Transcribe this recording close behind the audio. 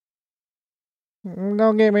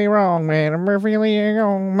Don't get me wrong, man. I'm really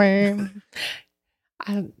young, man.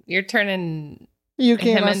 You're turning. You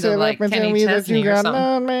him cannot into, sit like, up and Kenny tell me that Chesney you or got something.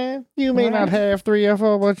 none, man. You may What? not have 3 or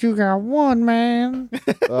 4, but you got one, man.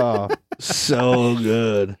 Oh, so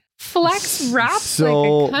good. Flex raps So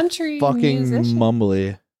like a country Fucking musician.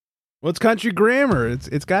 mumbly. What's country grammar?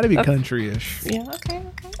 It's got to be country-ish. Yeah, okay,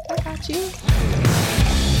 I got you.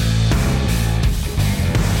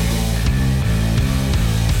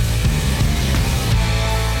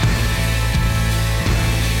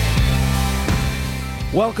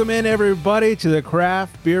 Welcome in, everybody, to the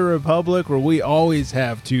Craft Beer Republic, where we always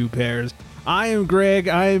have 2 pairs. I am Greg.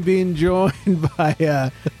 I am being joined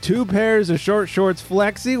by 2 pairs of short shorts.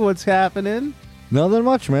 Flexi, what's happening? Nothing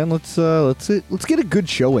much, man. Let's get a good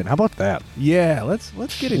show in. How about that? Yeah, let's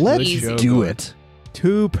get a Let's good show do going. it.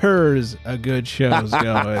 2 pairs of good shows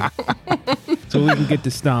going, so we can get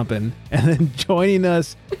to stomping. And then joining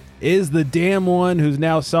us is the damn one who's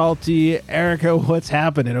now salty. Erica, what's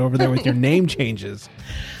happening over there with your name changes?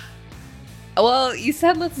 Well, you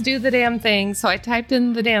said let's do the damn thing, so I typed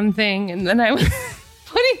in the damn thing, and then I was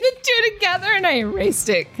putting the 2 together, and I erased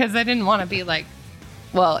it because I didn't want to be like,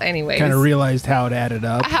 well, anyways. Kind of realized how it added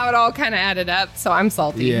up. How it all kind of added up, so I'm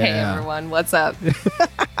salty. Hey, Yeah. everyone, what's up?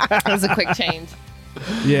 That was a quick change.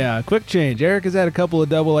 Yeah, quick change. Erica's had a couple of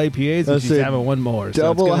double IPAs, and Let's she's say having one more. So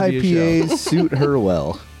Double it's gonna be a show. IPAs suit her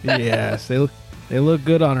well. Yes, they look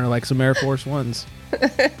good on her, like some Air Force Ones.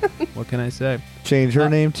 What can I say? Change her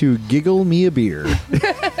name to Giggle Me a Beer. That'd be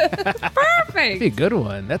a Perfect. good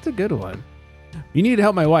one. That's a good one. You need to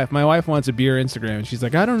help my wife. My wife wants a beer Instagram, and she's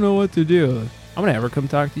like, I don't know what to do. I'm gonna have her come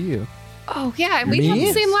talk to you. Oh, yeah, and we have the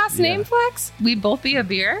Yes. same last Yeah. name, Flex? We'd both be a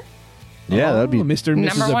beer? Yeah, that'd be Mr. and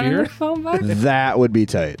Number Mrs. A one in beer. the phone book? that would be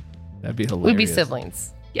tight. That'd be hilarious. We'd be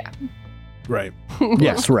siblings. Yeah. Right.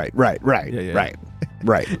 Yes, right. Yeah.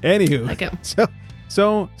 Right. Anywho, Like it.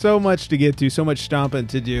 So much to get to, so much stomping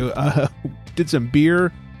to do. Did some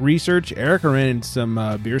beer research. Erica ran into some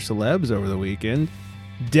beer celebs over the weekend.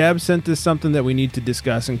 Deb sent us something that we need to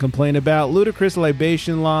discuss and complain about. Ludicrous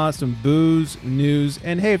libation law, some booze, news,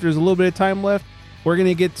 and hey, if there's a little bit of time left, we're going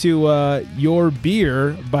to get to Your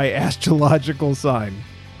Beer by Astrological Sign.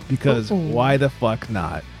 Because why the fuck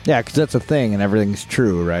not? Yeah, because that's a thing and everything's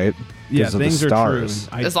true, right? Yeah, 'Cause of the things are true. stars.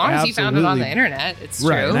 I As long as you found it on the absolutely- internet, it's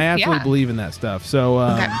Right, true. and I absolutely Yeah. believe in that stuff. So,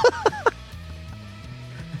 Okay.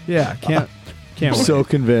 yeah, can't wait. So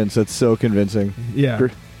convinced. That's so convincing. Yeah,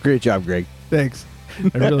 Great job, Greg. thanks.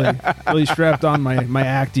 I really strapped on my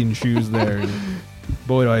acting shoes there. And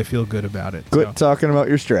boy, do I feel good about it. Quit So, talking about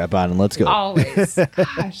your strap on and let's go. Always.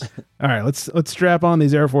 Gosh. all right, let's strap on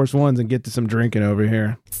these Air Force Ones and get to some drinking over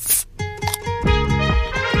here.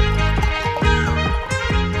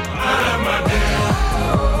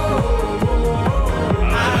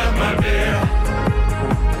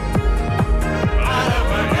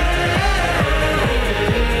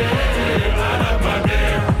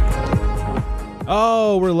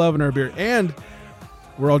 Oh, we're loving our beer, and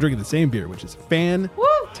we're all drinking the same beer, which is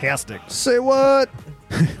fantastic. Say what?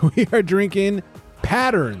 We are drinking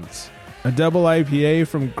Patterns, a double IPA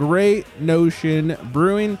from Great Notion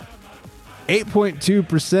Brewing.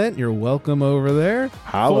 8.2%. You're welcome over there.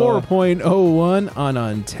 Holla. 4.01 on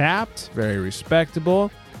Untapped. Very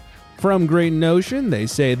respectable. From Great Notion, they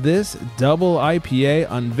say this double IPA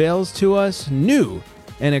unveils to us new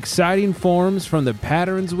and exciting forms from the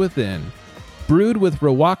patterns within. Brewed with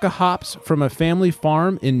Rawaka hops from a family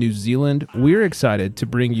farm in New Zealand, we're excited to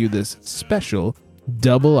bring you this special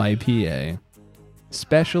double IPA.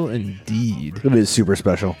 Special indeed. It is super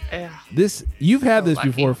special. This you've had this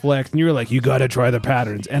lucky. before, Flex, and you were like, you got to try the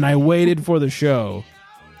patterns, and I waited for the show.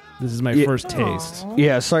 This is my Yeah. first taste.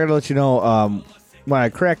 Yeah, so I gotta let you know, when I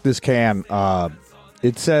cracked this can,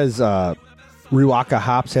 it says Rawaka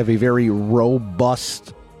hops have a very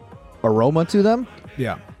robust aroma to them.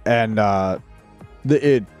 Yeah. And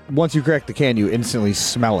once you crack the can, you instantly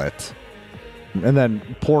smell it. And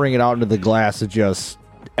then pouring it out into the glass, it just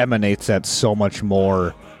emanates that so much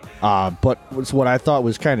more. But what I thought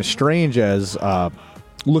was kind of strange as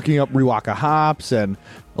looking up Rawaka hops, and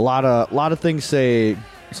a lot of things say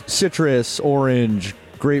citrus, orange,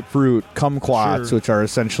 grapefruit, kumquats, Sure. which are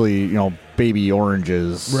essentially baby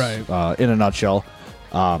oranges, Right. in a nutshell.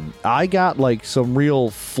 I got like some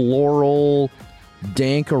real floral,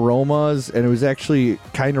 dank aromas, and it was actually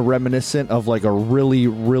kind of reminiscent of like a really,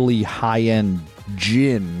 really high-end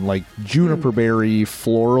gin, like juniper berry,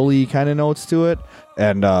 florally kind of notes to it,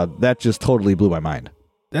 and that just totally blew my mind.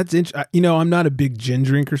 That's interesting. I'm not a big gin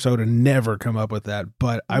drinker, so it would never come up with that.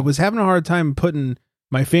 But I was having a hard time putting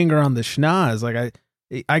my finger on the schnoz. Like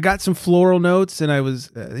I got some floral notes, and I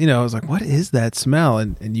was, I was like, "What is that smell?"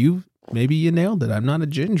 And maybe you nailed it. I'm not a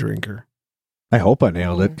gin drinker. I hope I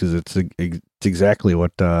nailed it because it's exactly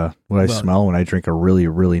what I smell when I drink a really,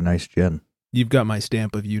 really nice gin. You've got my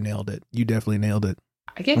stamp of you nailed it. You definitely nailed it.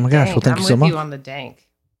 I get Oh my gosh, dank. well, thank I'm you so with you much. on the dank.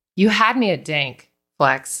 You had me at dank,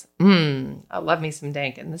 Flex. I love me some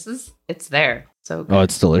dank, and it's there. So good. Oh,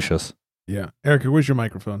 it's delicious. Yeah, Erica, where's your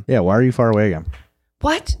microphone? Yeah, why are you far away again?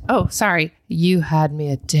 What? Oh, sorry. You had me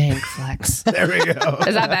at dank, Flex. There we go.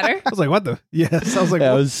 Is that better? I was like, what the? Yes. I was like,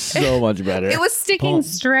 That what? was so much better. It was sticking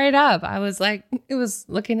straight up. I was like, it was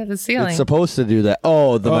looking at the ceiling. It's supposed to do that.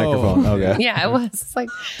 Oh, the microphone. Okay. Yeah, it was. It's like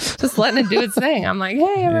just letting it do its thing. I'm like,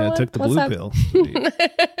 hey, everyone. Yeah, I took the what's blue up? pill.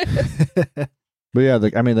 But yeah,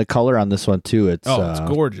 the color on this one too. It's It's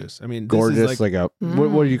gorgeous. I mean, this gorgeous. is like Like a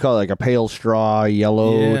what do you call it? Like a pale straw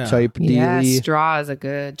yellow Yeah. type Yeah, dealy. straw is a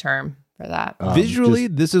good term for that. visually,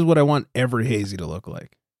 this is what I want every hazy to look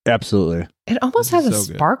like. Absolutely. It almost This has is a so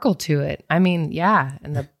good. sparkle to it. I mean, yeah,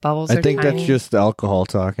 and the bubbles are I think tiny. that's just alcohol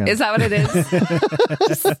talking. Is that what it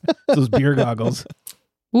is? Those beer goggles.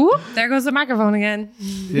 Whoop, there goes the microphone again.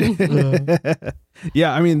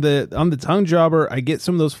 Yeah, I mean on the tongue jobber, I get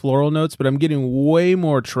some of those floral notes, but I'm getting way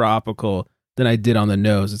more tropical than I did on the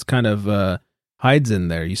nose. It's kind of hides in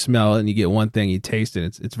there. You smell it and you get one thing, you taste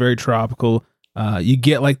it. It's very tropical. You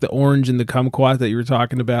get like the orange and the kumquat that you were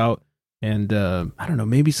talking about, and I don't know,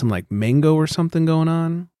 maybe some like mango or something going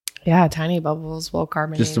on. Yeah, tiny bubbles, well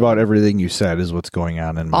carbonated. Just about everything you said is what's going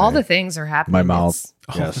on in all the things are happening. my mouth.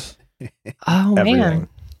 It's- Yes. Oh Everything. man,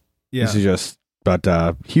 Yeah, This is just. But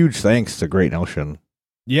huge thanks to Great Notion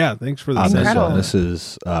yeah. Thanks for the on this Incredible. one. This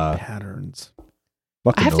is patterns.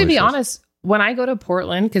 fucking I have to be delicious. honest. When I go to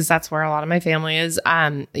Portland, because that's where a lot of my family is,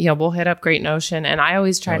 we'll hit up Great Notion, and I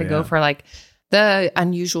always try Oh, to yeah. go for like the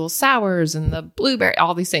unusual sours and the blueberry,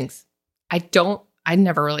 all these things. I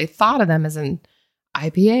never really thought of them as an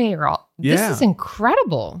IPA or all. Yeah. This is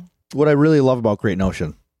incredible. What I really love about Great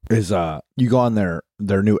Notion is you go on their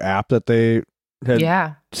new app that they had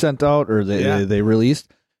Yeah. sent out or Yeah. they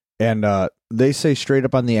released, and they say straight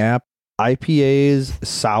up on the app IPAs,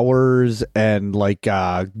 sours, and like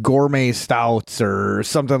gourmet stouts or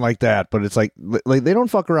something like that. But it's like they don't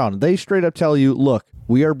fuck around. They straight up tell you, look,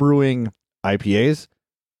 we are brewing IPAs,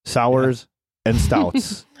 sours, and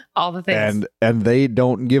stouts, All the things. and they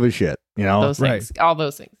don't give a shit, you know. those things. All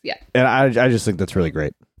those things. Yeah. And I just think that's really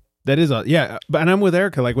great. That is and I'm with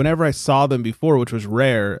Erica. Like whenever I saw them before, which was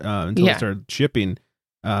rare until Yeah. it started shipping,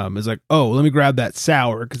 it's like, oh, let me grab that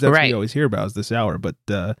sour because that's what Right. you always hear about is the sour. But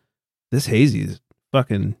this hazy is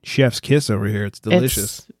fucking chef's kiss over here. It's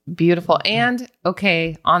delicious. It's beautiful. And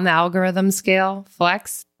okay, on the algorithm scale,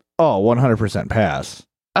 Flex. Oh, 100% pass.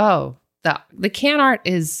 Oh, the can art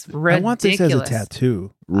is ridiculous. I want this as a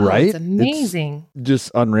tattoo. Oh, Right? It's amazing.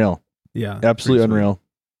 Just unreal. Yeah, Absolutely pretty sweet. unreal.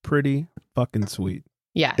 Pretty fucking sweet.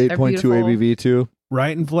 Yeah. they're 8.2 beautiful. ABV too.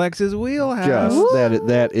 Right in Flex's wheelhouse. Just Woo!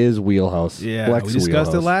 that is wheelhouse. Yeah, Flex we discussed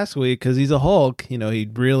it wheelhouse. last week because he's a Hulk. You know, he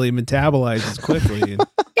really metabolizes quickly and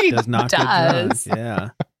He does not get drunk. does. Yeah.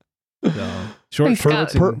 So short He's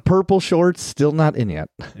got- shorts. and- Purple shorts still not in yet.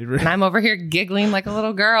 And I'm over here giggling like a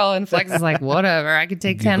little girl, and Flex is like, whatever, I could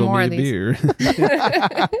take 10 Giggle more me of a these. beer.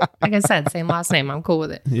 Like I said, same last name. I'm cool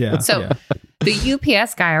with it. Yeah. So yeah. the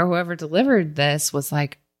UPS guy or whoever delivered this was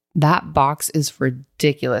like, that box is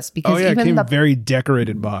ridiculous because Oh yeah, it even came the very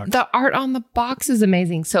decorated box. the art on the box is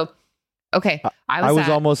amazing. So, okay, I was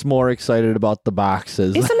at- almost more excited about the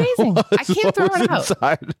boxes. It's amazing. I can't throw What's it out.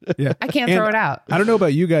 inside. Yeah. I can't And throw it out. I don't know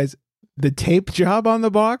about you guys. The tape job on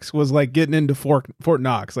the box was like getting into Fort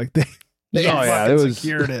Knox. Like they Yes. Oh, yeah, fucking it was-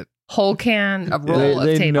 secured it. Whole can, a roll of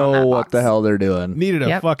They tape on know that what box. the hell they're doing. Needed a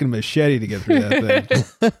Yep. fucking machete to get through that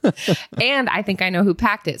thing. And I think I know who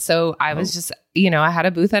packed it. So I was just, I had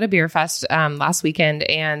a booth at a beer fest last weekend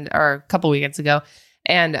or a couple weekends ago.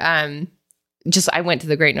 And I went to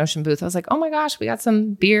the Great Notion booth. I was like, oh my gosh, we got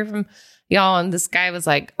some beer from y'all. And this guy was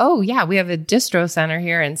like, oh yeah, we have a distro center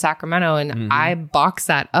here in Sacramento. And Mhm. I boxed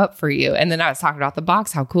that up for you. And then I was talking about the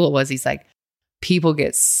box, how cool it was. He's like, people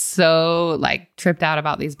get so like tripped out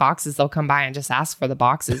about these boxes. They'll come by and just ask for the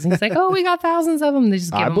boxes. And he's like, oh, we got thousands of them. They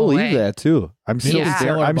just give I them believe away. that too. I'm still Yeah.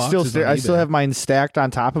 staring. Sell our I'm still boxes on I still eBay. have mine stacked on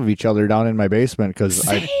top of each other down in my basement because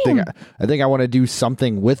I Same. think I want to do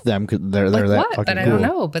something with them because they're Like that what? fucking But I cool. don't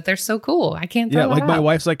know. But they're so cool. I can't throw Yeah, that like my out.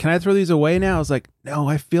 wife's like, "Can I throw these away now?" I was like, "No,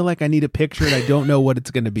 I feel like I need a picture and I don't know what it's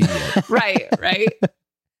going to be yet." Right.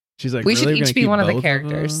 She's like, We "Really? should We're each gonna be keep one of the both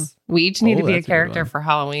characters. them?" We each need to Oh, be a that's a good character one. for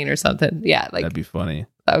Halloween or something. Yeah, like That'd be funny.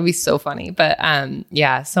 that would be so funny. But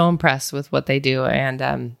yeah, so impressed with what they do,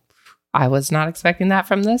 and I was not expecting that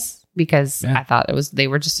from this because Yeah. I thought they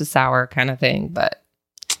were just a sour kind of thing. But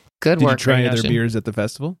Good Did work. you try Great any of their Notion. beers at the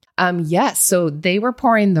festival? Yes. So they were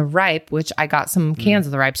pouring the ripe, which I got some cans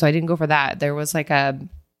of the ripe, so I didn't go for that. There was like a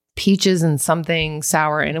peaches and something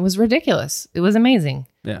sour, and it was ridiculous. It was amazing.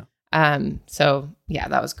 Yeah. So yeah,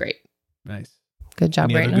 that was great. Nice. Good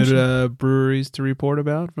job, Any Great other Notion. good breweries to report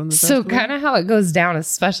about from the So festival? kind of how it goes down,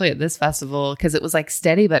 especially at this festival, because it was like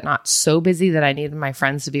steady but not so busy that I needed my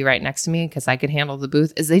friends to be right next to me because I could handle the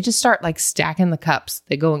booth. Is they just start like stacking the cups.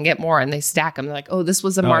 They go and get more and they stack them. They're like, oh, this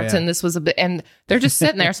was a Martin, this was a bit, and they're just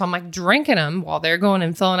sitting there. So I'm like drinking them while they're going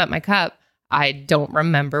and filling up my cup. I don't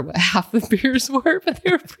remember what half the beers were, but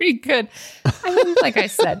they were pretty good. I mean, like I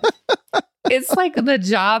said, it's like the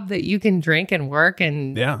job that you can drink and work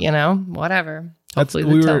and you know, whatever. Hopefully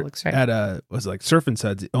we the till were looks right. at was like Surf and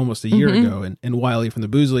Suds almost a year ago, and Wiley from the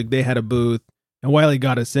Booze League, they had a booth, and Wiley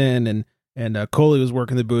got us in, and Coley was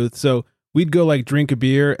working the booth, so we'd go like drink a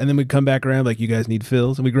beer, and then we'd come back around like, you guys need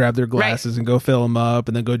fills, and we grab their glasses and go fill them up,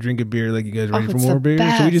 and then go drink a beer, like, you guys ready for it's more the beer? So we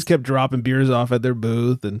best. just kept dropping beers off at their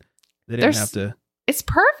booth, and they didn't have to. It's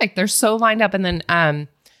perfect. They're so lined up. And then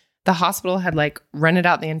the hospital had like rented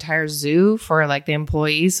out the entire zoo for like the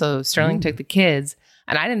employees. So Sterling took the kids,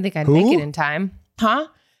 and I didn't think I'd make it in time. Huh?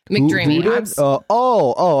 McDreamy. Who did? Okay.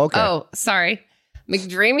 Oh, sorry.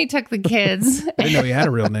 McDreamy took the kids. I didn't know he had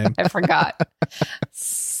a real name. I forgot.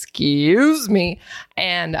 Excuse me.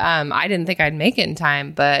 And I didn't think I'd make it in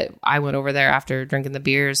time, but I went over there after drinking the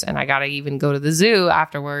beers, and I got to even go to the zoo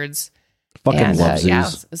afterwards. Fucking love zoos. Yeah,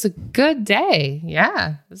 it was a good day. Yeah,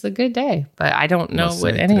 it was a good day. But I don't know Must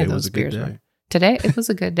what say, any today of was those a good beers day. were. Today, it was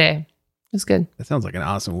a good day. It was good. That sounds like an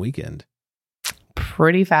awesome weekend.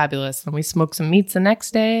 Pretty fabulous. And we smoked some meats the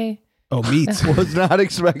next day. Oh, meats. Was not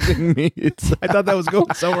expecting meats. I thought that was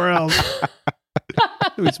going somewhere else.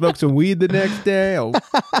 We smoked some weed the next day. Oh.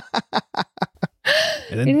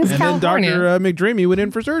 And It is then California. Dr. McDreamy went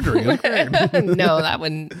in for surgery. It was great. No, that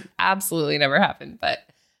would absolutely never happen. But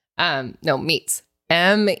no, meats.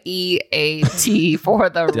 MEAT for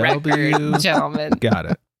the record, gentlemen. Got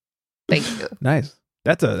it. Thank you. Nice.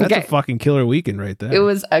 That's a Okay. fucking killer weekend right there. It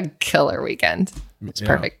was a killer weekend. It's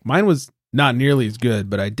perfect. Mine was not nearly as good,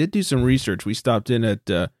 but I did do some research. We stopped in at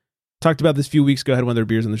talked about this a few weeks ago. Had one of their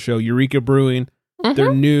beers on the show. Eureka Brewing,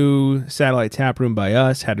 their new satellite tap room by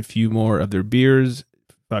us, had a few more of their beers.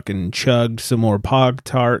 Fucking chugged some more Pog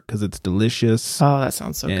Tart because it's delicious. Oh, that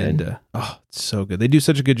sounds so and good. It's so good. They do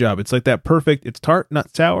such a good job. It's like that perfect. It's tart,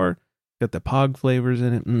 not sour. Got the Pog flavors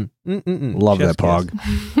in it. Love Chef's that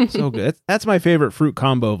Pog. kiss. So good. That's my favorite fruit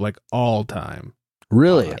combo of like all time.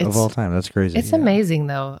 Really? It's- Of all time. That's crazy. It's amazing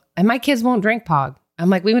though. And my kids won't drink Pog. I'm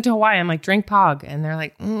like, we went to Hawaii. I'm like, drink Pog. And they're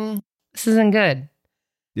like, this isn't good.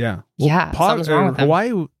 Yeah. Yeah, something's wrong with them.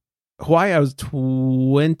 Hawaii, I was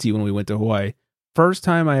 20 when we went to Hawaii. First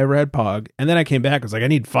time I ever had Pog. And then I came back. I was like, I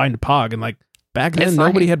need to find Pog. And like back then, It's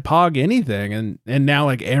nobody fine. had Pog anything. And now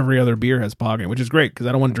like every other beer has Pog in it, which is great because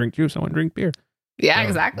I don't want to drink juice. I want to drink beer. Yeah, So,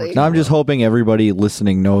 exactly. Now I'm just hoping everybody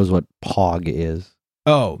listening knows what Pog is.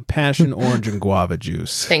 Oh, passion, orange, and guava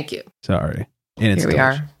juice. Thank you. Sorry. And it's Here we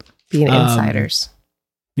delicious. are being insiders.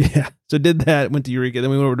 Yeah. So did that, went to Eureka. Then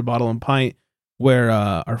we went over to Bottle and Pint where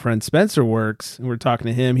our friend Spencer works. And we're talking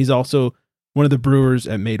to him. He's also one of the brewers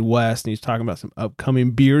at Made West. And he's talking about some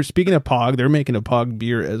upcoming beers. Speaking of Pog, they're making a Pog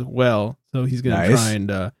beer as well. So he's going to Nice. try and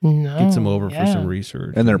No, get some over for yeah. some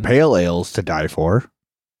research. And they're pale ales to die for.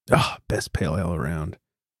 Best pale ale around.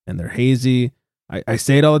 And they're hazy. I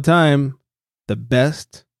say it all the time. The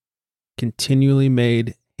best continually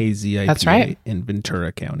made hazy IPA That's right. in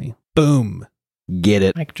Ventura County. Boom. Get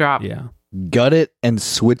it, Mic drop. Yeah. gut it, and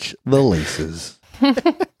switch the laces.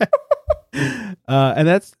 And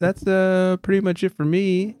that's pretty much it for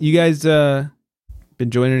me. You guys been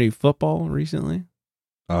joining any football recently?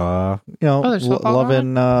 there's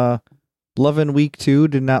football Loving week 2.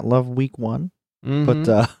 Did not love week 1. Mhm.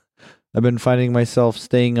 But I've been finding myself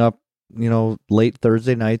staying up, late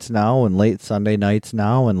Thursday nights now, and late Sunday nights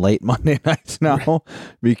now, and late Monday nights now,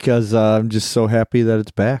 because I'm just so happy that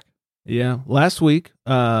it's back. Yeah, last week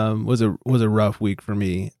was a rough week for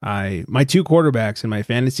me. My 2 quarterbacks in my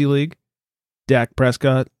fantasy league, Dak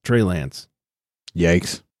Prescott, Trey Lance.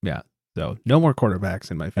 Yikes! So no more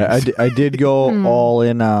quarterbacks in my I fantasy. did go all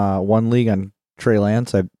in one league on Trey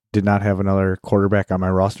Lance. I did not have another quarterback on my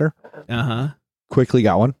roster. Uh-huh. Quickly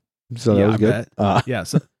got one, so Yeah, that was I good. bet. Yeah,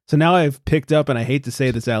 so now I've picked up, and I hate to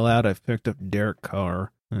say this out loud, I've picked up Derek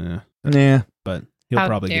Carr. Yeah, But he'll How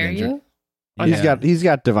probably dare get injured. you? Yeah. he's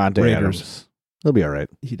got Devontae Raiders. Adams. He'll be all right.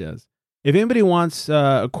 He does. If anybody wants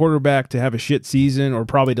a quarterback to have a shit season or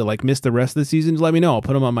probably to like miss the rest of the season, just let me know. I'll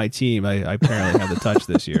put him on my team. I apparently have the touch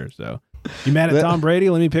this year. So You mad at Tom Brady?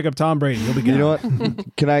 Let me pick up Tom Brady. You'll be good. You know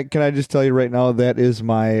what? Can I just tell you right now that is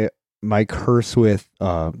my curse with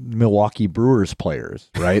Milwaukee Brewers players,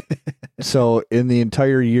 right? So in the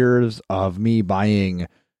entire years of me buying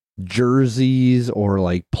jerseys or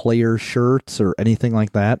like player shirts or anything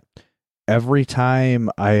like that, every time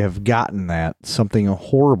I have gotten that, something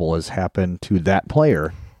horrible has happened to that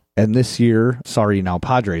player. And this year, sorry now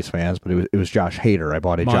Padres fans, but it was Josh Hader. I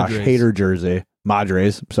bought a Josh Hader jersey.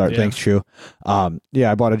 Madres. Sorry, thanks, Chu.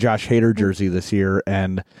 I bought a Josh Hader jersey this year,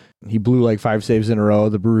 and he blew like 5 saves in a row.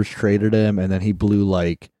 The Brewers traded him, and then he blew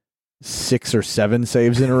like 6 or 7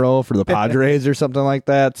 saves in a row for the Padres or something like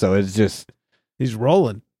that. So it's just... He's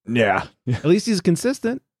rolling. Yeah. At least he's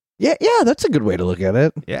consistent. Yeah, that's a good way to look at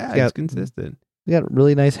it. Yeah, he's consistent. He got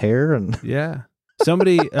really nice hair. And yeah.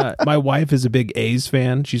 Somebody, my wife is a big A's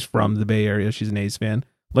fan. She's from the Bay Area. She's an A's fan.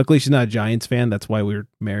 Luckily, she's not a Giants fan. That's why we were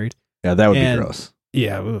married. Yeah, that would be gross.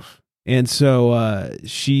 Yeah. Oof. And so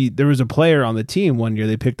there was a player on the team one year.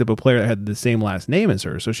 They picked up a player that had the same last name as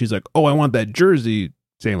her. So she's like, oh, I want that jersey.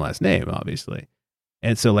 Same last name, obviously.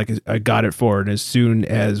 And so like I got it for her. And as soon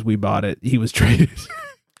as we bought it, he was traded.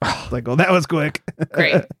 Like, well, that was quick.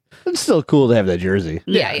 Great. It's still cool to have that jersey.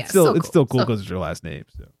 Yeah. It's still cool because it's your last name.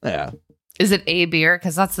 So. Yeah. Is it A Beer?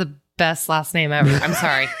 Because that's the best last name ever. I'm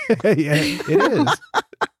sorry. Yeah, it is.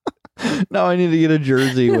 Now I need to get a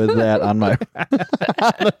jersey with that on my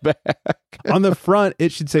on the back. On the front,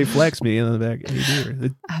 it should say "Flex Me," and on the back, A Beer.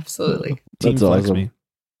 Absolutely. Team That's Flex awesome.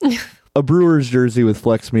 Me. A Brewer's jersey with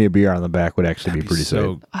 "Flex Me a Beer" on the back would actually be pretty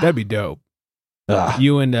so. sweet. That'd be dope. Ugh.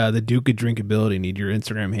 You and the Duke of Drinkability need your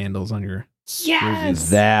Instagram handles on your. Yes.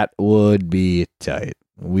 That would be tight.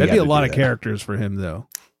 That'd be a lot of characters for him, though.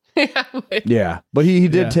 Yeah, but he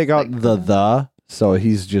did Yeah. take out the, so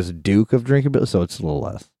he's just Duke of Drinkability, so it's a little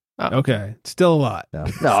less. Okay, still a lot. No,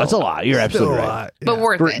 it's a lot. You're absolutely Still a right. lot. But Yeah.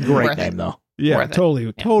 worth it. Great Worth name it. though. Yeah, worth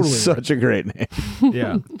it. totally. Such a great name.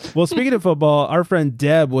 Yeah. Well, speaking of football, our friend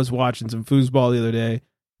Deb was watching some foosball the other day,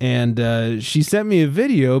 and she sent me a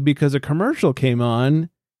video because a commercial came on,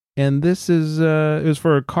 and this is it was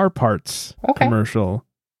for a car parts commercial,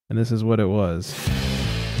 and this is what it was.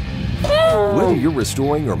 Whether you're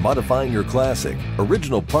restoring or modifying your classic,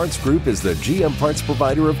 Original Parts Group is the GM parts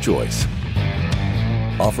provider of choice.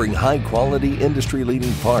 Offering high-quality,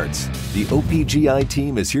 industry-leading parts, the OPGI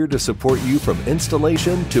team is here to support you from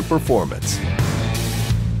installation to performance.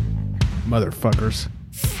 Motherfuckers.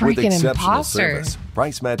 With Freaking exceptional imposter. service,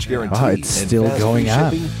 price match guarantee, it's and still fast going free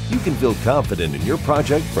on. shipping, you can feel confident in your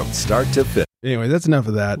project from start to finish. Anyway, that's enough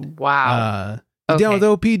of that. Wow. You down Okay.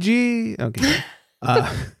 with OPG? Okay.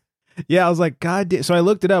 Yeah, I was like, God damn. So I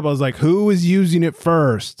looked it up. I was like, who was using it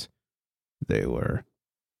first? They were.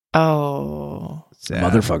 Oh. Sad.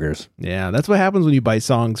 Motherfuckers. Yeah, that's what happens when you buy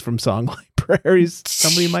songs from song libraries.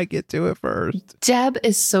 Somebody might get to it first. Deb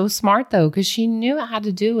is so smart though, because she knew it had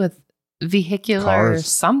to do with vehicular Cars.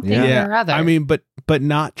 something Yeah. or other. I mean, but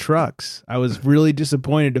not trucks. I was really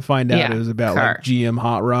disappointed to find out Yeah, it was about car. like GM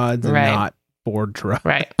hot rods and Right. not Ford trucks.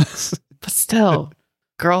 right. But still,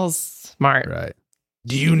 girls smart. Right.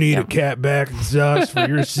 Do you need a catback exhaust for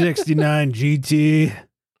your 69 GT?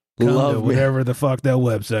 Come to Love me. whatever the fuck that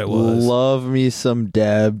website was. Love me some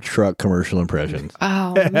Deb truck commercial impressions.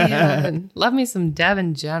 Oh man, love me some Deb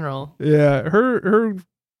in general. Yeah, her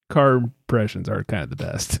car impressions are kind of the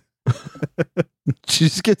best. She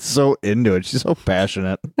just gets so into it. She's so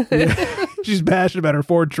passionate. She's passionate about her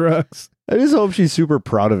Ford trucks. I just hope she's super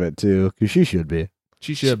proud of it too, because she should be.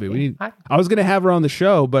 She should be. I was going to have her on the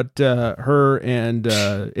show, but her and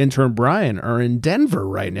intern Brian are in Denver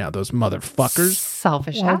right now. Those motherfuckers.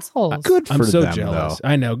 Selfish assholes. Good for I'm so them, jealous. though.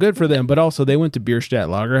 I know, good for them. But also, they went to Bierstadt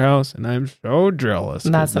Lagerhaus, and I'm so jealous.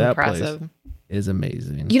 'cause That's that place impressive. is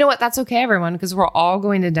amazing. You know what? That's okay, everyone, because we're all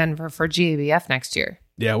going to Denver for GABF next year.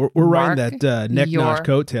 Yeah, we're riding Mark that neck your notch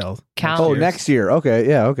coattail. calendar. Oh, next year. Okay.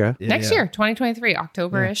 Yeah. Okay. Yeah, Next yeah. year, 2023,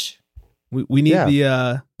 October-ish. We need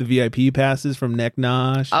Yeah. the VIP passes from Neck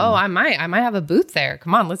Nosh. Oh, and- I might have a booth there.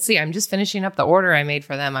 Come on, let's see. I'm just finishing up the order I made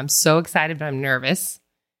for them. I'm so excited, but I'm nervous.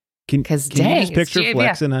 can 'cause can you dang, just it's picture GABF.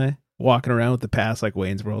 Flex and I walking around with the pass like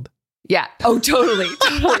Wayne's World? Yeah. Oh, totally.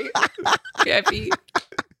 VIP.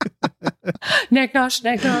 Neck nosh.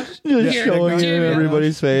 Just Here, showing it in GABF.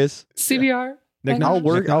 everybody's face. CBR. Neck Neck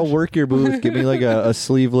Nosh. I'll work your booth. Give me like a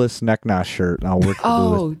sleeveless neck nosh shirt, and I'll work the booth.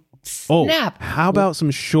 Oh, Oh, snap. how about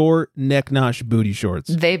some short Neck Nosh booty shorts?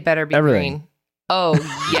 They better be Everything. green. Oh,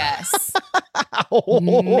 yes.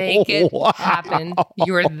 Make it happen.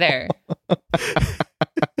 You're there.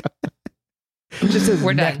 Just says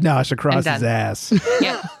We're Neck done. Nosh across I'm his done. ass.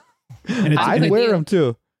 Yeah. And it's, I'm I'd with wear you. them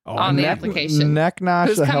too. oh, on the neck- application. Neck nosh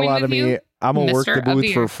Who's the hell coming out of with me. you? I'm gonna work Mr. the booth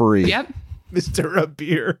Abir. for free. Yep. Mr. A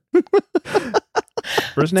Beer.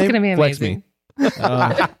 First name? It's gonna be Flex amazing. Me.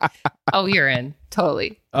 Oh, you're in.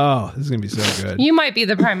 Totally. Oh, this is going to be so good. You might be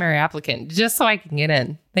the primary applicant just so I can get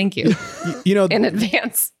in. Thank you You know, in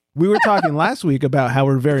advance. we were talking last week about how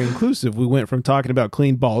we're very inclusive. We went from talking about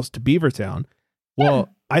clean balls to Beavertown. Well,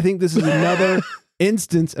 I think this is another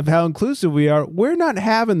instance of how inclusive we are. We're not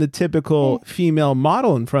having the typical female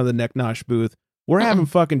model in front of the Neck Nosh booth. We're having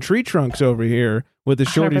fucking tree trunks over here with the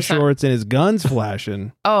shorty 100%. shorts and his guns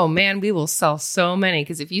flashing. Oh man, we will sell so many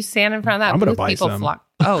because if you stand in front of that I'm gonna booth, buy people some. flock.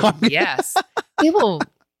 Oh yes, people.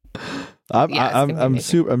 Yeah, it's gonna be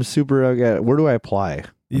amazing. I'm super. Where do I apply?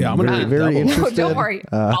 Yeah, I'm going to Very, be very double. interested. Don't worry,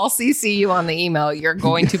 I'll CC you on the email. You're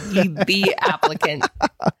going to be the applicant.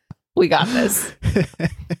 We got this.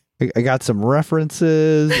 I got some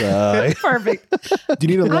references. Perfect. Do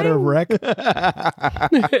you need a letter of rec?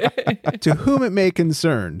 To whom it may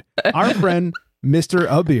concern, our friend Mr.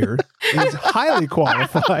 Abir is highly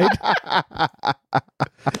qualified.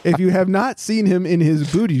 If you have not seen him in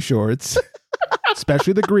his booty shorts,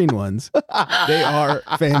 especially the green ones, they are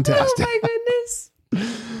fantastic. Oh my goodness.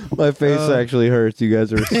 My face actually hurts. You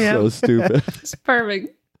guys are so stupid. It's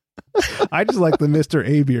perfect. I just like the Mr.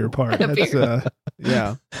 Abir part. That's, Abir.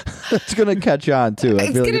 yeah. It's gonna catch on too. I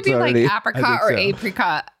It's feel gonna like be already. like apricot or so.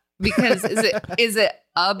 apricot because is it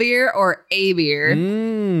a beer or a beer?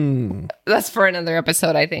 Mm. That's for another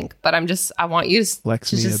episode, I think. But I want you to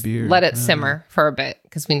Flex me a just beer. let it simmer for a bit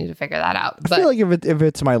because we need to figure that out. I But feel like if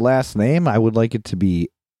it's my last name, I would like it to be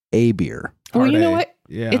A beer. well, you Hard know A. what?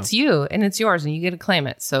 Yeah. It's you and it's yours, and you get to claim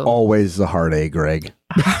it. So Always the hard A, Greg.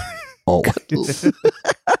 Always.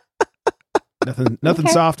 nothing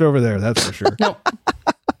Okay. soft over there, that's for sure. Nope.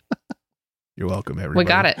 You're welcome, everybody. we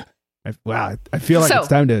got it. Wow, I feel like So- it's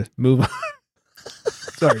time to move on.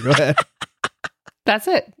 Sorry, go ahead. That's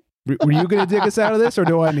it. Were you going to dig us out of this, or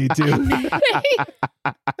do I need to?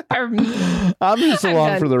 I'm just I'm along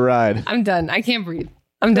done. for the ride. I'm done. I can't breathe.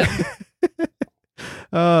 I'm done.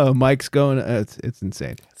 Oh, Mike's going. It's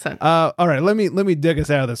insane. So, All right, let me dig us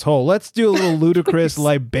out of this hole. Let's do a little ludicrous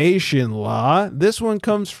libation law. This one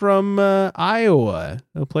comes from Iowa,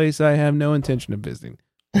 a place I have no intention of visiting.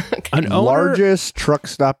 An owner. Largest truck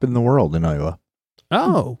stop in the world in Iowa.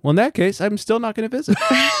 Oh, well, in that case, I'm still not going to visit.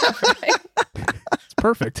 It's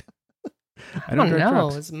perfect. I I don't drive know.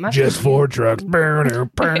 trucks. As much Just as- 4 trucks.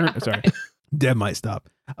 Sorry. Deb might stop.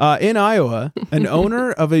 In Iowa, an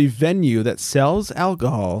owner of a venue that sells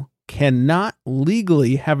alcohol cannot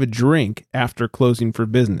legally have a drink after closing for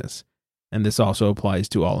business. And this also applies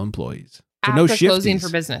to all employees. So after no shifties. closing for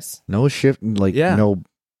business. No shift, like Yeah. no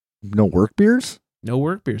work beers. No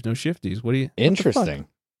work beers, no shifties. What do you? Interesting.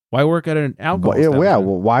 Why work at an alcohol? Yeah, establishment?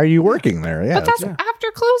 well, why are you working there? Yeah, But that's yeah.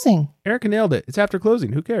 after closing. Erica nailed it. It's after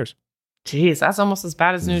closing. Who cares? Jeez, that's almost as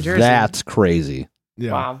bad as New Jersey. that's crazy.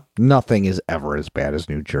 Yeah. Wow. Nothing is ever as bad as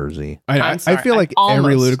New Jersey. I I'm sorry, feel like I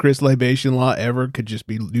every almost- ludicrous libation law ever could just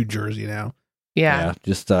be New Jersey now. Yeah.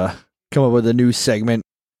 Just come up with a new segment.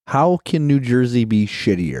 How can New Jersey be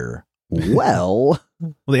shittier? Well,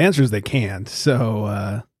 Well, the answer is they can't.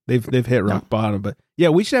 So they've hit rock bottom. But yeah,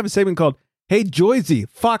 we should have a segment called "Hey Joyzy,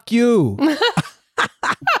 fuck you."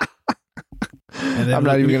 And then I'm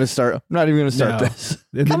not we- even gonna start. I'm not even gonna start No. this. And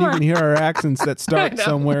then Come you on. can hear our accents that I start know.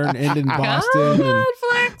 somewhere and end in Come Boston. And on,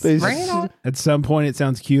 Flex. They Bring it s- on. at some point, it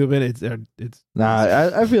sounds Cuban. It's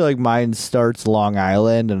Nah, I feel like mine starts Long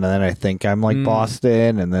Island, and then I think I'm like Mm.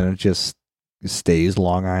 Boston, and then it just stays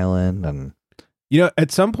Long Island, and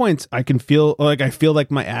at some points I feel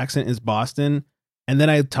like my accent is Boston. And then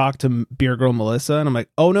I talk to Beer Girl Melissa, and I'm like,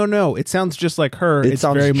 "Oh no, it sounds just like her. It It's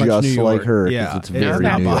sounds very much just New York. like her, 'cause Yeah, it's it's very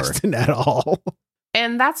not New York. Boston at all.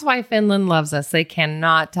 And that's why Finland loves us. They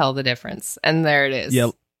cannot tell the difference. And there it is.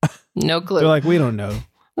 Yeah, No clue. they're like, we don't know.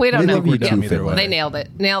 we don't they know. love you Yeah. too, either Finland. way. They nailed it.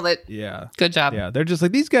 Nailed it. Yeah, Good job. yeah. They're just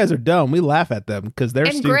like, these guys are dumb. We laugh at them because they're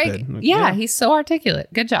And stupid. Greg, Like, yeah, he's so articulate.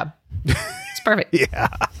 Good job. It's perfect. yeah.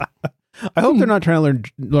 I hope they're not trying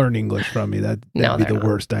to learn English from me. That'd No, be they're the not.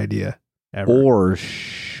 worst idea ever. or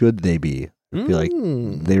should they be? I feel like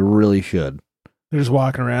Mm. they really should. They're just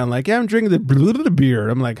walking around like, yeah, I'm drinking the beer.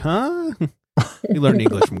 I'm like, huh? You learned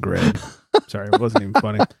English from Greg. Sorry, it wasn't even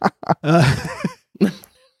funny.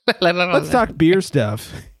 Let's talk beer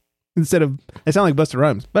stuff instead of. I sound like Busta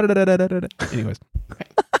Rhymes. Anyways,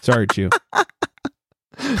 sorry, Chew.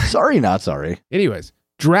 Sorry, not sorry. Anyways,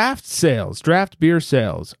 draft beer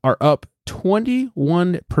sales are up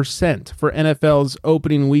 21% for NFL's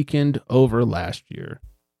opening weekend over last year.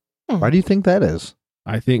 Why do you think that is?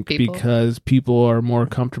 I think People. because people are more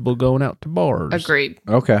comfortable going out to bars. Agreed.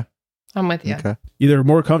 Okay. I'm with you. Okay. Either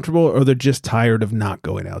more comfortable or they're just tired of not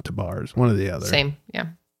going out to bars. One or the other. Same. Yeah.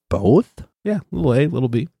 Both? Yeah, little A, little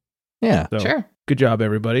B. Yeah. So, Sure. good job,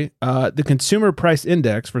 everybody. The Consumer Price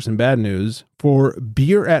Index, for some bad news, for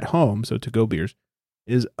beer at home, so to-go beers,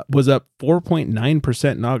 was up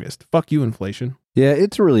 4.9% in August. Fuck you, inflation. Yeah,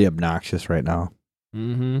 it's really obnoxious right now.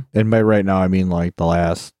 Mm-hmm. And by right now, I mean like the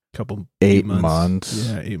last Couple 8 months.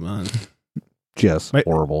 Yeah, 8 months. Just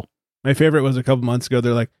horrible. My favorite was a couple months ago.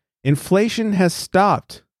 They're like, inflation has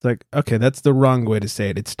stopped. It's like, okay, that's the wrong way to say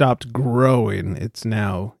it. It stopped growing. It's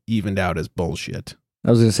now evened out as bullshit. I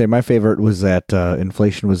was going to say my favorite was that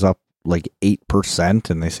inflation was up like 8%,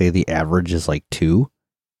 and they say the average is like 2%.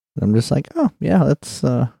 I'm just like, oh yeah, that's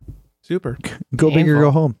Super. go big or Painful.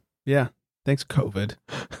 go home. Yeah. Thanks, COVID.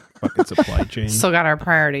 Fucking supply chain. Still got our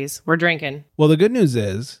priorities. We're drinking. Well, the good news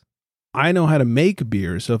is I know how to make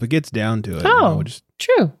beer. So if it gets down to it, Oh.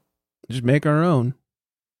 True. just make our own.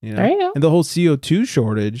 You know? There you go. And the whole CO2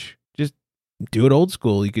 shortage, just do it old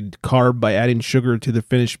school. You could carb by adding sugar to the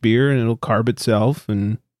finished beer and it'll carb itself.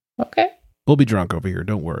 And Okay. we'll be drunk over here.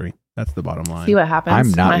 Don't worry. That's the bottom line. See what happens.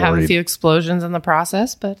 I'm not Might have a worried. few explosions in the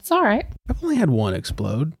process, but it's all right. I've only had one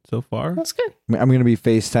explode so far. That's good. I'm going to be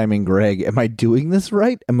FaceTiming Greg. Am I doing this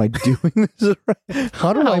right? Am I doing this right?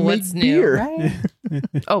 How do I make what's beer? new,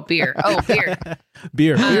 right? Oh, beer. Oh, beer.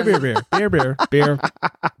 Beer.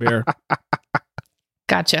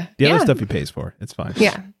 Gotcha. The yeah. other stuff he pays for. It's fine.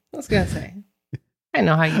 Yeah. I was going to say. I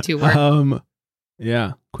know how you two work.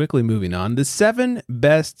 Yeah. Quickly moving on. The 7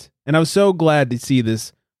 best, and I was so glad to see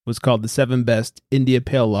this was called the 7 best India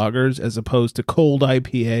Pale Lagers as opposed to cold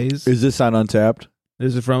IPAs. Is this on Untapped?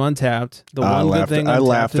 This is from Untapped. The I one good laughed, thing I Untapped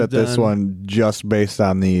laughed has at this done- one just based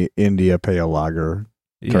on the India Pale Lager.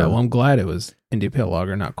 Yeah, term. well, I'm glad it was India Pale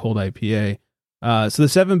Lager, not cold IPA. So the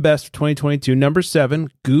 7 best for 2022. Number 7,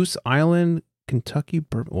 Goose Island, Kentucky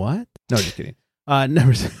Bourbon. What? No, just kidding.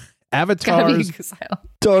 Number 7, Gotta be Avatars. Goose Island.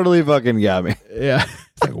 Totally fucking got me. Yeah.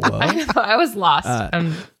 It's like, what? I was lost.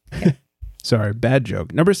 Sorry, bad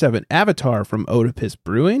joke. Number 7, Avatar from Oedipus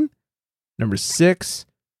Brewing. Number 6,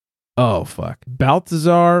 oh fuck,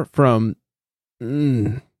 Balthazar from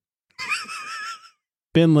Finland.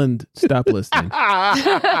 Stop listening.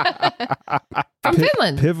 From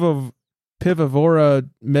Finland. Pivovora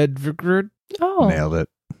Medvigrid. Oh. Nailed it.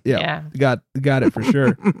 Yeah, got it for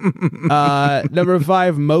sure. Number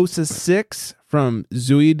 5, Mosa 6 from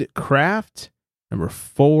Zuid Craft. Number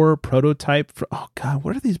 4, Prototype from, oh god,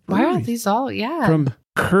 what are these breweries? Why are these all? Yeah. From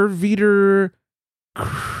Curveator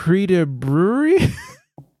Creta Brewery?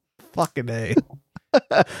 Fucking A.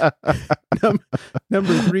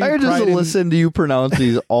 Number 3, I could just Pride in- listen to you pronounce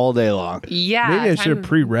these all day long. yeah. Maybe I should have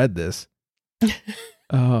pre-read this.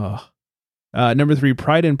 Oh. Number 3,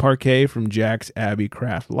 Pride and Parquet from Jack's Abbey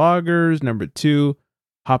Craft Lagers. Number 2,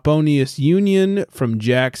 Hoponius Union from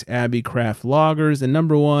Jack's Abbey Craft Lagers. And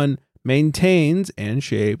number 1, Maintains and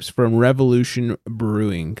Shapes from Revolution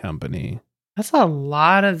Brewing Company. That's a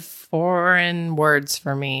lot of foreign words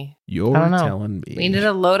for me. You're I don't know. telling me. We need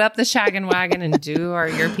to load up the shaggin' wagon and do our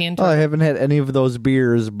European Oh, I tour. haven't had any of those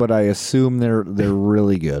beers, but I assume they're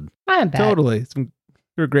really good. I bet. Totally.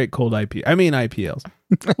 They're a great cold IPLs.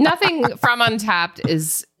 Nothing from Untapped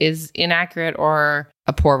is inaccurate or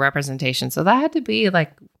a poor representation. So that had to be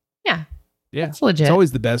like, yeah, Yeah. it's legit. It's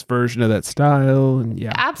always the best version of that style. And yeah,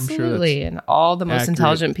 I'm sure Absolutely. that's- And all the most accurate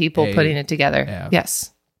intelligent people A putting it together. F.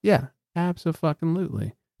 Yes. yeah,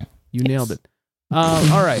 absolutely. You Yes. nailed it.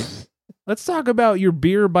 All right. Let's talk about your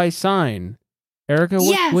beer by sign. Erica,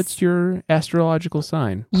 Yes. what's your astrological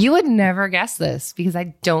sign? You would never guess this because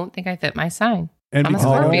I don't think I fit my sign. And I'm a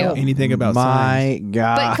because I don't Scorpio. know anything about my signs.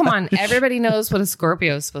 God. But come on, everybody knows what a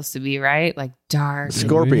Scorpio is supposed to be, right? Like dark.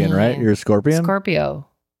 Scorpion, right? You're a scorpion? Scorpio.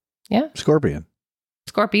 Scorpion.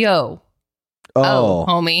 Scorpio. Oh.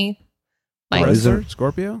 Homie. Like, Right. Wrestler?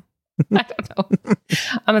 Scorpio? I don't know.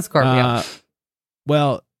 I'm a Scorpio.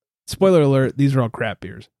 Well, spoiler alert, these are all crap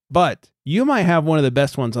beers. But you might have one of the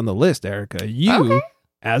best ones on the list, Erica. You, Okay.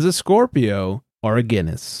 as a Scorpio, are a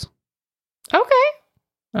Guinness.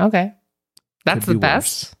 Okay. That's Could the be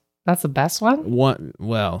best. worse. That's the best one.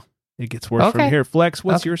 Well, it gets worse from Okay. here. Flex,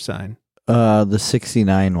 what's Okay. your sign? The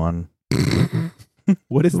 69 one.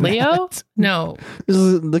 What is Leo? that? No. This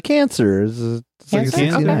is the Cancer. It's like a Cancer?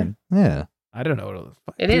 69. Yeah. I don't know what the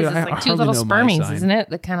fuck. It is. Dude, It's I like two hardly little know my spermies, sign. isn't it?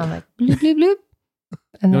 That kind of like bloop, bloop, bloop.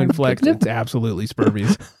 And Knowing then Flex, bloop, it's absolutely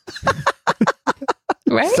spermies. bloop.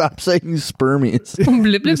 Right? Stop saying spermies. Bloop,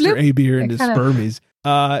 bloop, Mr. bloop. A beer and his That kinda-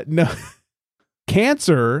 spermies. No.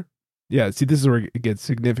 Cancer. Yeah, see, this is where it gets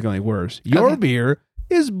significantly worse. Your Okay. beer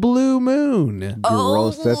is Blue Moon.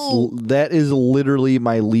 Gross. Oh. That is literally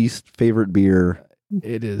my least favorite beer,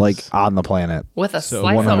 It is like on the planet. With a So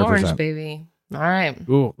slice of 100%. orange, baby. All right.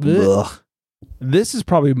 Ooh, Ugh. This is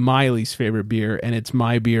probably my least favorite beer, and it's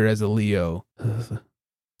my beer as a Leo.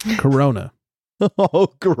 Corona. Oh,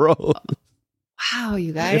 gross. Wow,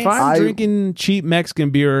 you guys. If I'm drinking cheap Mexican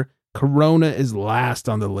beer, Corona is last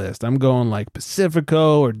on the list. I'm going like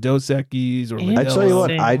Pacifico or Dos Equis or I I tell you what,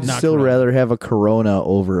 Interesting. I'd Not still Corona. rather have a Corona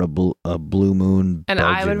over a Blue Moon. And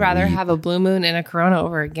I would Belgian rather wheat. have a Blue Moon and a Corona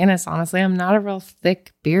over a Guinness. Honestly, I'm not a real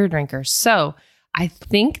thick beer drinker. So I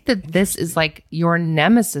think that this is like your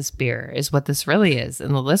nemesis beer is what this really is.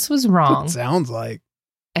 And the list was wrong. It sounds like.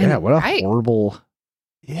 And Yeah, what a right. horrible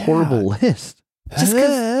Yeah. list. Just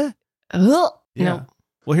 'cause- Ugh. Yeah. No,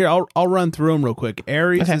 Well, here I'll run through them real quick.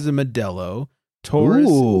 Aries Okay. is a Modelo. Taurus,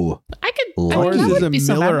 Ooh, I could. Lucky. I mean, Taurus that is wouldn't a be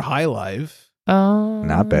so Miller bad. High Life. Oh,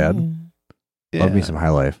 Not bad. Love me some High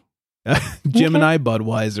Life. Gemini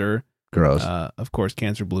Budweiser. Gross. Of course,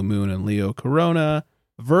 Cancer Blue Moon and Leo Corona.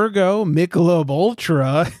 Virgo Michelob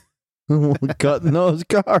Ultra. Cutting those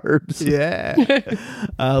carbs. Yeah.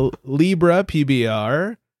 Libra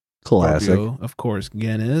PBR. Classic. Scorpio, of course,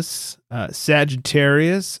 Guinness.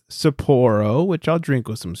 Sagittarius Sapporo, which I'll drink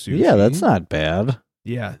with some sushi. Yeah, that's not bad.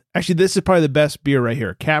 Yeah. Actually, this is probably the best beer right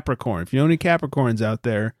here. Capricorn. If you know any Capricorns out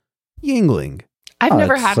there, Yingling. I've Oh,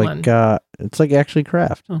 never it's had like, one. It's like actually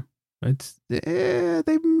craft. It's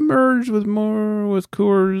they merged with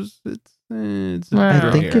Coors. It's a Wow. I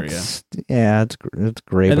gray think area. it's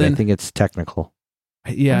great, And but then- I think it's technical.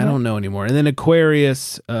 Yeah, I don't know anymore. And then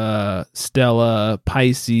Aquarius, Stella,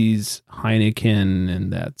 Pisces, Heineken,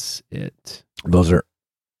 and that's it. Those are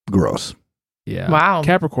gross. Yeah. Wow.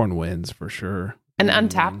 Capricorn wins for sure. And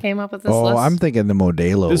Untapped came up with this Oh, list. I'm thinking the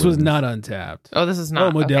Modelo. This was wins. not Untapped. Oh, this is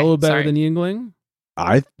not. Modelo okay, better sorry. than Yingling?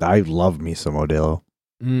 I love me some Modelo.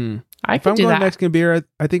 I If could I'm do going that. Mexican beer,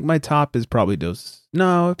 I think my top is probably Dos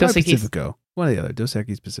Equis. Pacifico. One or the other. Dos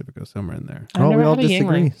Equis Pacifico, somewhere in there. I've Oh, never we all had a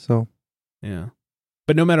disagree. Yingling. So Yeah.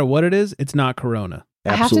 But no matter what it is, it's not Corona. I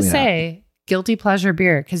have to absolutely not. say, guilty pleasure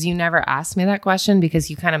beer, because you never asked me that question because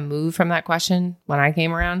you kind of moved from that question when I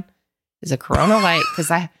came around. Is a Corona Light?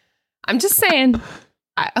 Because I'm just saying,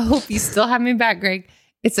 I hope you still have me back, Greg.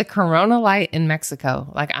 It's a Corona Light in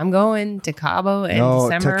Mexico. Like I'm going to Cabo in no,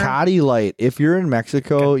 December. Tecate Light. If you're in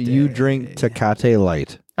Mexico, you Tecate. drink Tecate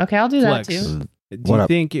Light. Okay, I'll do that Flex. too. Do What you up?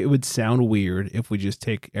 think it would sound weird if we just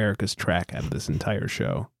take Erica's track out of this entire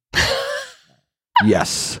show?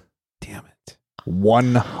 Yes, Damn it.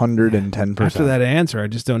 110%. After that answer, I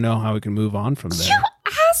just don't know how we can move on from there. You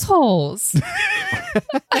assholes.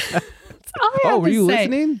 That's all I have Oh, were to you say.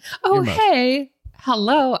 listening? Oh, Earmuffs. hey.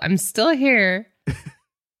 Hello. I'm still here.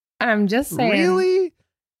 I'm just saying. Really?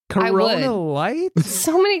 I Corona would. Light?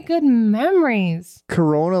 So many good memories.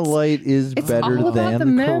 Corona Light is It's better all about the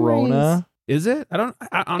than memories. Corona. Is it?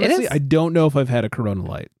 Honestly, is. I don't know if I've had a Corona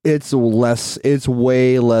Light. It's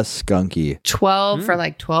way less skunky. 12 for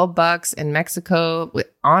like $12 in Mexico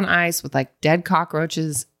on ice with like dead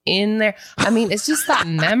cockroaches in there. I mean, it's just that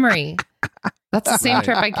memory. That's the same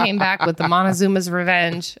trip I came back with the Montezuma's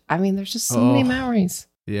Revenge. I mean, there's just so many Oh. memories.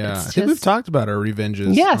 Yeah. It's I think we've just- talked about our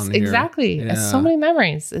revenges. Yes, on here. exactly. Yeah. It's so many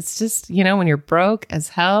memories. It's just, when you're broke as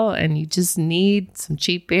hell and you just need some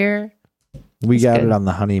cheap beer. We It's got good. it on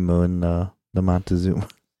the honeymoon, the Montezuma.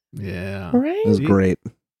 Yeah. Right? It was great.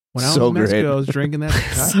 When I was So in Mexico, great. I was drinking that.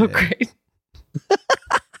 So Tecate.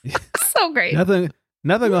 great. So great.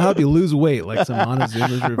 Nothing will help you lose weight like some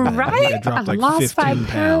Montezuma's Revenge. I think Right? I dropped like lost 15 5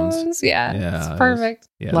 pounds. pounds. Yeah. Yeah, it It's was- perfect.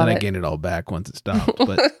 Yeah, Love then I it. gained it all back once it stopped.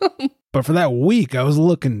 But for that week, I was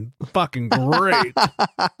looking fucking great.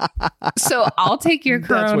 So I'll take your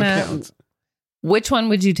That's what Corona. counts. Which one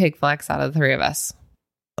would you take, Flex, out of the three of us?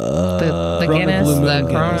 The Corona Guinness, Blue the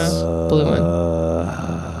Moon. Corona, Blue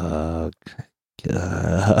Moon.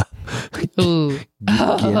 Ooh.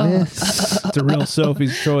 Guinness. It's a real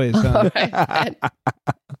Sophie's choice, huh? All right.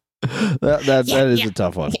 that is a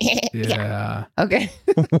tough one. Yeah. Okay.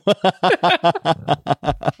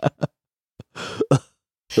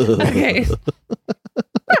 Okay.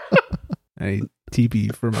 I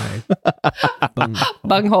TP for my bung.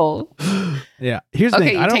 Bunghole. Yeah. Here's the Okay,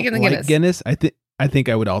 thing. you're I don't taking like the Guinness. I think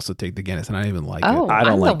I would also take the Guinness, and I don't even like Oh, it. I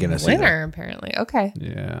don't I'm like the Guinness winner, either. apparently. Okay.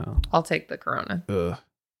 Yeah. I'll take the Corona. Ugh.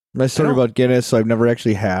 My story I don't- about Guinness, so I've never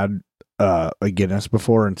actually had a Guinness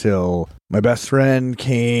before until my best friend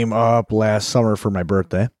came up last summer for my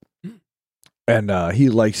birthday. And he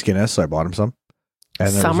likes Guinness, so I bought him some. And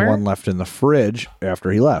there Summer? was one left in the fridge after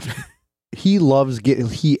he left. He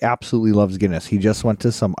absolutely loves Guinness. He just went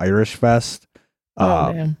to some Irish fest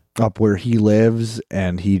Oh, man. up where he lives,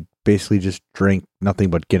 and he basically just drank nothing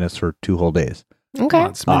but Guinness for 2 whole days. Come Okay.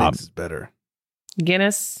 on, Smittix is better.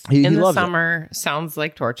 Guinness He in the loves it. summer sounds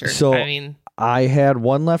like torture. So, I mean, I had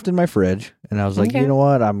one left in my fridge, and I was like, Okay. you know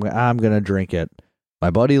what? I'm gonna drink it. My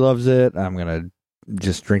buddy loves it. I'm gonna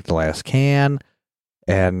just drink the last can.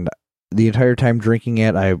 And the entire time drinking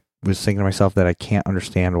it, I was thinking to myself that I can't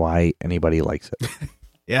understand why anybody likes it.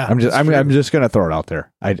 Yeah. I'm that's true. just gonna throw it out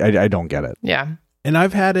there. I don't get it. Yeah. And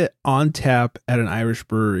I've had it on tap at an Irish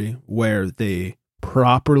brewery where they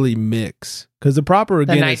properly mix, because the proper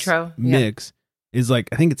The Guinness nitro, yeah. mix is like,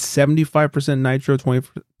 I think it's 75% nitro,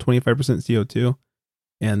 25% CO2.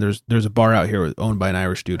 And there's a bar out here owned by an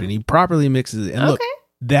Irish dude, and he properly mixes it. And look, Okay.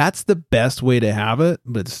 that's the best way to have it,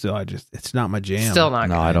 but still, it's not my jam. Still not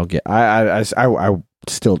No, good. I don't get. I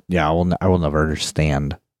still. Yeah, I will never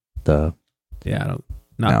understand the. Yeah,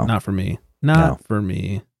 No. not for me. Not for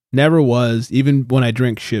me. Never was. Even when I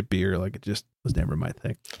drink shit beer, like it just was never my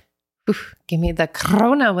thing. Oof, give me the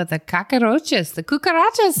Corona with the cockroaches, the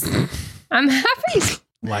cucarachas. I'm happy.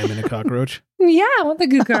 Lime and a cockroach. Yeah, I want the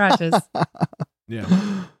cucarachas.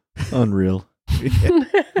 Yeah. Unreal.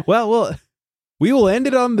 Well, we will end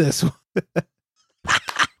it on this one.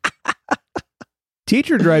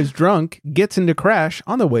 Teacher drives drunk, gets into crash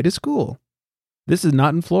on the way to school. This is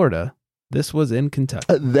not in Florida. This was in Kentucky.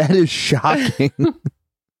 That is shocking.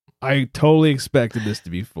 I totally expected this to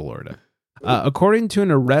be Florida. According to an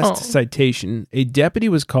arrest citation, a deputy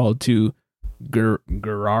was called to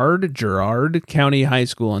Girard County High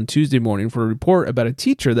School on Tuesday morning for a report about a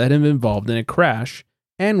teacher that had been involved in a crash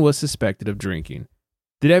and was suspected of drinking.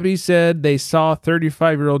 The deputy said they saw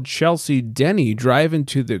 35-year-old Chelsea Denny drive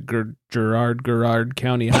into the Girard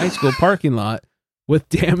County High School parking lot with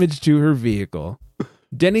damage to her vehicle.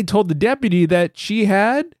 Denny told the deputy that she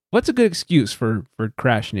had... What's a good excuse for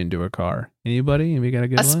crashing into a car? Anybody? Anybody got a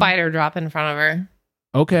good A one? spider drop in front of her.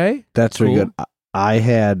 Okay. That's Cool. very good. I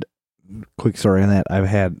had quick story on that. I've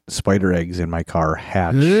had spider eggs in my car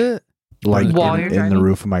hatch, like While in you're the driving?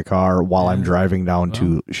 roof of my car while I'm Yeah. driving down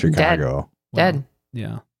to Chicago. Dead.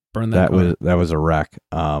 Yeah. Burn that, That was a wreck.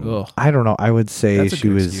 Ugh. I don't know. I would say That's a she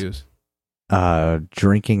good was excuse.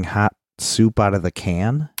 drinking hot soup out of the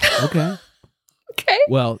can. Okay. Okay.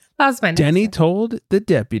 Well, That's my next Denny one. told the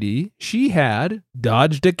deputy she had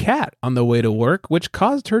dodged a cat on the way to work, which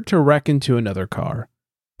caused her to wreck into another car.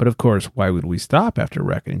 But of course, why would we stop after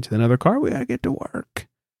wrecking into another car? We gotta get to work.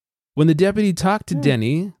 When the deputy talked to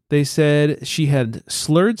Denny, they said she had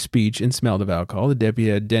slurred speech and smelled of alcohol. The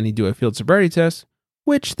deputy had Denny do a field sobriety test,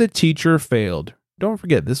 which the teacher failed. Don't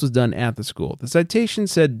forget, this was done at the school. The citation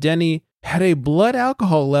said Denny had a blood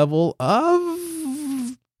alcohol level of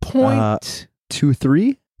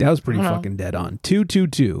 2-3. That was pretty I don't know. fucking dead on.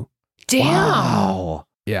 222. Damn. Wow,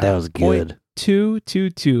 Yeah. that was good.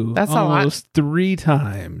 222. That's a lot. Almost 3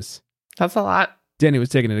 times. That's a lot. Denny was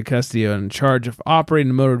taken into custody on charge of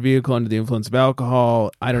operating a motor vehicle under the influence of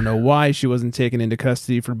alcohol. I don't know why she wasn't taken into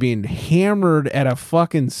custody for being hammered at a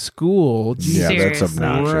fucking school. Yeah, that's Seriously.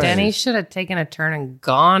 obnoxious. Denny should have taken a turn and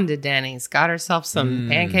gone to Denny's, got herself some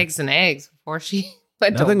pancakes and eggs before she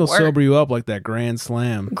went Nothing to will work. sober you up like that Grand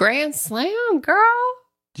Slam. Grand Slam, girl.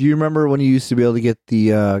 Do you remember when you used to be able to get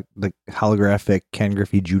the holographic Ken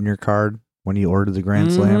Griffey Jr. card when you ordered the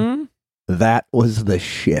Grand Slam? Mhm. That was the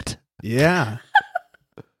shit. Yeah.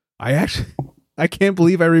 I can't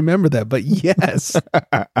believe I remember that, but yes.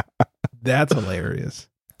 That's hilarious.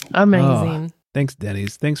 Amazing. Thanks,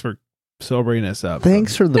 Denny's. Thanks for sobering us up.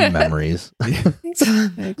 Thanks for the memories. Thanks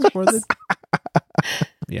for the.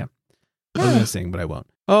 Yeah. I was going to sing, but I won't.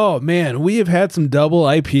 Oh, man. We have had some double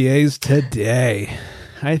IPAs today.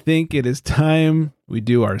 I think it is time we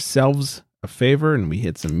do ourselves a favor and we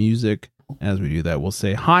hit some music. As we do that, we'll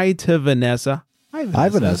say hi to Vanessa. Hi,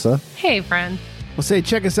 Vanessa. Hey, friend. We'll say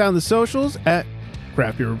check us out on the socials at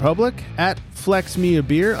Craft Beer Republic, at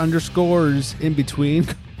FlexMeABeer _ in between.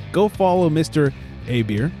 Go follow Mr. A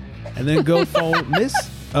Beer, and then go follow Miss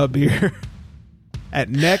A Beer at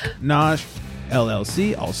Neck Nosh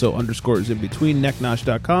LLC, also _ in between,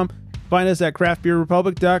 necknosh.com. Find us at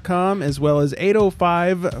craftbeerrepublic.com as well as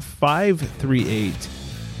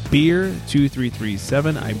 805-538 Beer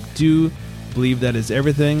 2337. I do believe that is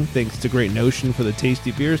everything. Thanks to Great Notion for the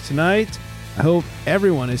tasty beers tonight. I hope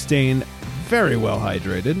everyone is staying very well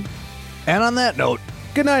hydrated. And on that note,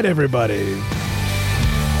 Good night, everybody.